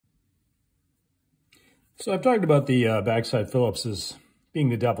So I've talked about the backside Phillips as being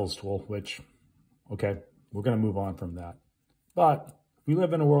the devil's tool, which, okay, we're going to move on from that. But we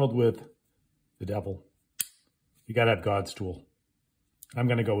live in a world with the devil. You got to have God's tool. I'm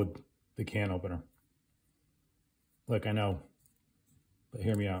going to go with the can opener. Look, I know, but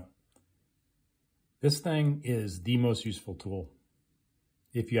hear me out. This thing is the most useful tool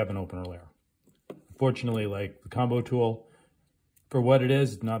if you have an opener layer. Unfortunately, like the combo tool, for what it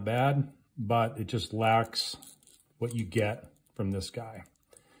is, it's not bad, but it just lacks what you get from this guy.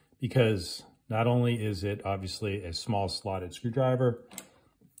 Because not only is it obviously a small slotted screwdriver,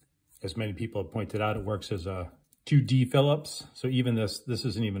 as many people have pointed out, it works as a 2D Phillips. So even this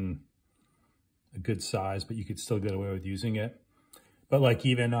isn't even a good size, but you could still get away with using it. But like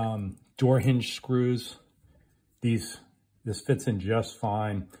even door hinge screws, this fits in just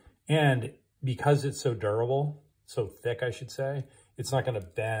fine. And because it's so durable, so thick, I should say, it's not going to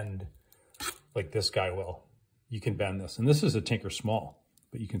bend like this guy will. You can bend this. And this is a Tinker Small,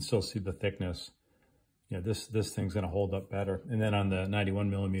 but you can still see the thickness. You know, this thing's going to hold up better. And then on the 91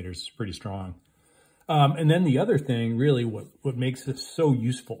 millimeters, it's pretty strong. And then the other thing, really, what makes this so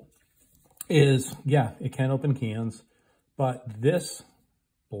useful is, yeah, it can open cans, but this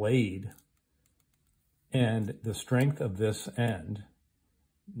blade and the strength of this end,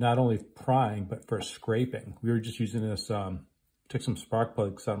 not only prying, but for scraping. We were just using this, took some spark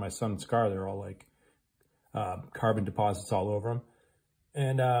plugs out of my son's car. They're all like carbon deposits all over them.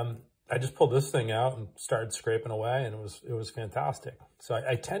 And I just pulled this thing out and started scraping away, and it was fantastic. So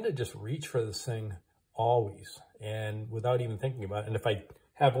I tend to just reach for this thing always, and without even thinking about it. And if I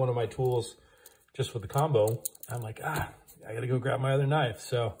have one of my tools just with the combo, I'm like, I gotta go grab my other knife.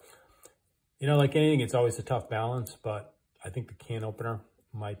 So, you know, like anything, it's always a tough balance, but I think the can opener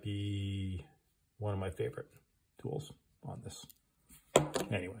might be one of my favorite tools on this.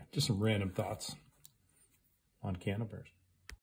 Anyway, just some random thoughts on can openers.